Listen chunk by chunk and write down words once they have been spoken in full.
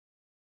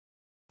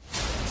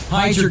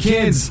hide your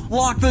kids,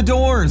 lock the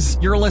doors.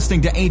 You're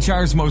listening to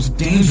HR's most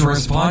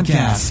dangerous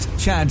podcast.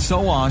 Chad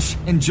Sowash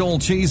and Joel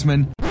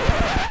Cheeseman.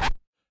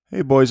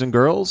 Hey, boys and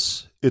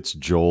girls. It's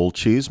Joel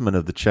Cheeseman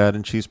of the Chad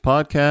and Cheese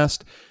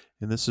Podcast,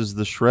 and this is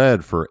The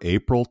Shred for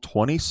April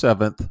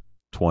 27th,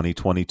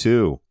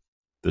 2022.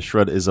 The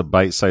Shred is a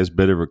bite-sized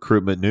bit of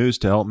recruitment news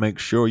to help make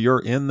sure you're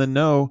in the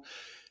know,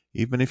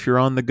 even if you're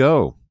on the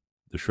go.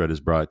 The Shred is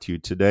brought to you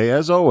today,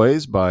 as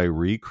always, by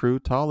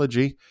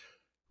Recruitology.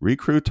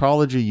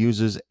 Recruitology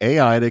uses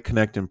AI to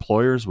connect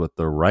employers with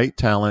the right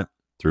talent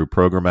through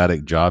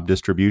programmatic job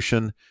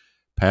distribution,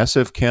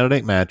 passive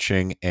candidate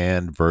matching,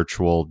 and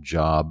virtual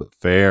job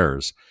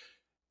fairs.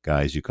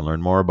 Guys, you can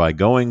learn more by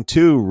going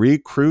to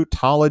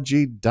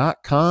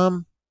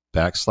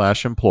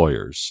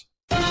recruitology.com/employers.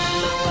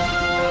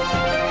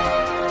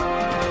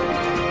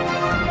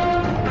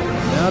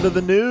 Now to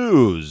the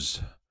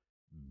news.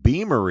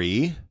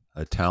 Beamery,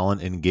 a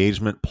talent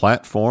engagement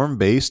platform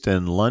based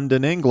in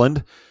London,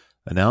 England,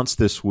 announced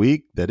this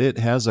week that it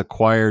has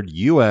acquired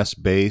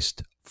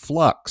US-based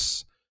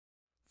Flux.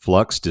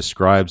 Flux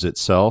describes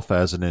itself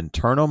as an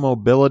internal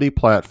mobility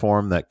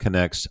platform that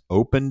connects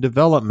open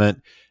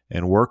development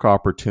and work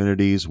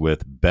opportunities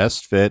with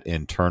best fit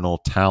internal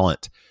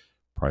talent,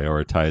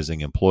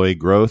 prioritizing employee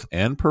growth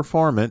and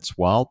performance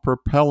while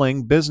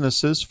propelling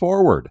businesses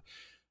forward.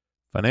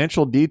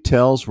 Financial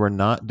details were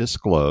not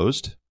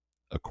disclosed.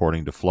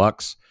 According to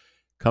Flux,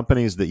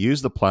 companies that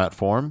use the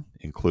platform,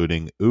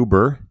 including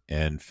Uber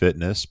and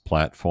fitness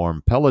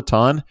platform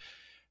Peloton,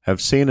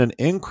 have seen an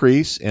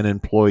increase in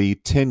employee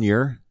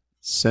tenure,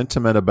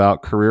 sentiment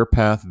about career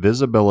path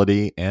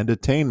visibility and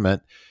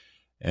attainment,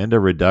 and a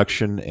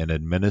reduction in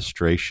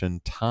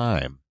administration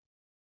time.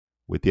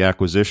 With the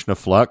acquisition of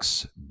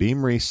Flux,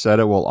 Beamery said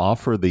it will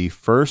offer the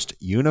first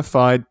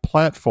unified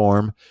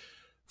platform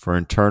for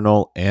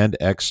internal and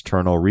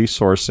external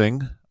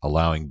resourcing,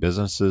 allowing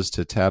businesses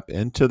to tap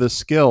into the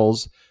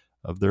skills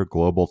of their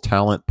global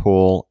talent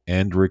pool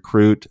and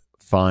recruit,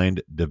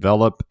 find,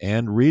 develop,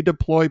 and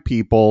redeploy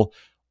people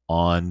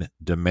on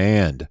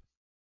demand.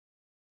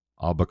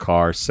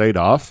 Abakar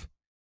Sadoff,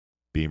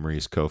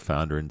 Beamery's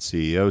co-founder and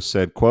CEO,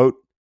 said, quote,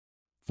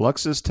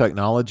 Flux's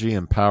technology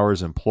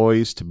empowers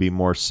employees to be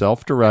more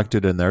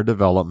self-directed in their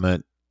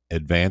development,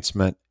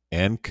 advancement,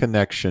 and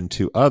connection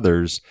to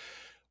others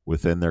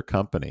within their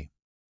company.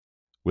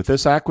 With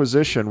this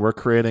acquisition, we're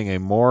creating a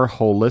more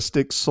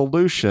holistic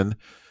solution,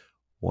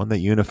 one that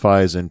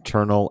unifies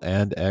internal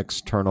and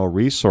external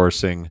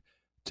resourcing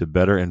to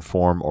better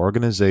inform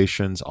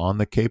organizations on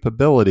the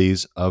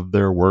capabilities of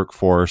their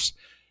workforce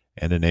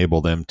and enable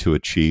them to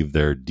achieve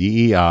their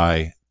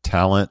DEI,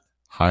 talent,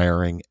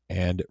 hiring,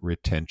 and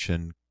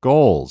retention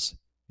goals,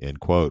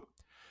 end quote.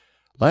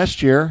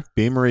 Last year,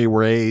 Beamery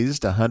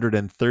raised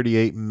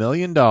 $138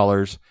 million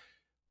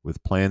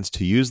with plans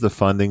to use the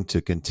funding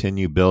to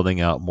continue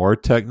building out more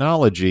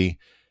technology,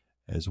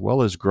 as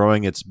well as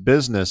growing its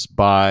business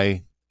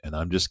by, and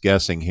I'm just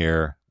guessing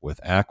here, with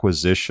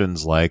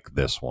acquisitions like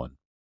this one.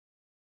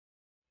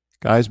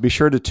 Guys, be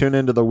sure to tune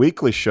into the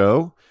weekly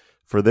show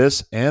for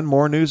this and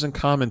more news and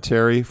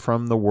commentary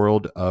from the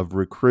world of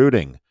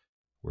recruiting.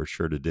 We're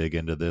sure to dig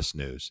into this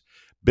news.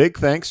 Big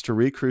thanks to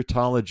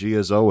Recruitology,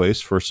 as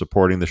always, for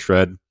supporting the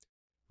Shred.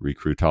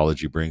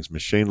 Recruitology brings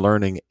machine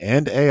learning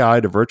and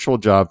AI to virtual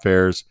job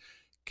fairs,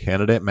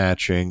 candidate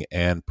matching,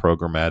 and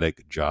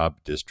programmatic job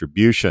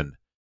distribution.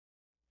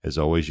 As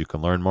always, you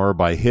can learn more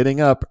by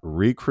hitting up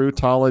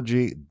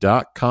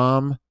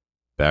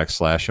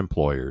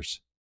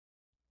recruitology.com/employers.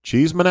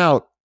 Cheeseman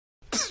out.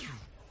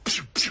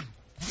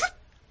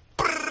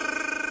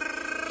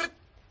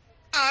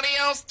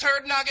 Adios,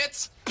 turd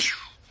nuggets.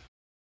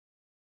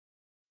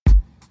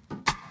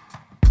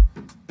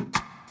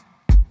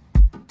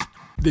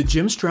 The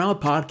Jim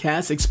Stroud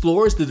Podcast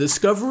explores the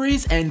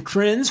discoveries and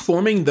trends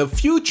forming the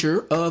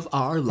future of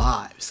our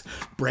lives.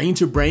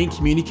 Brain-to-brain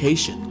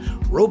communication,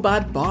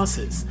 robot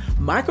bosses,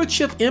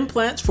 microchip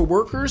implants for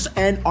workers,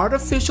 and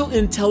artificial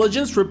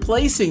intelligence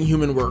replacing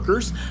human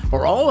workers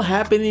are all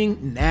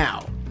happening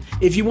now.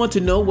 If you want to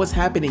know what's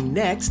happening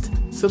next,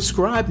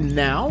 subscribe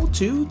now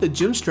to the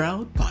Jim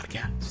Stroud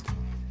Podcast.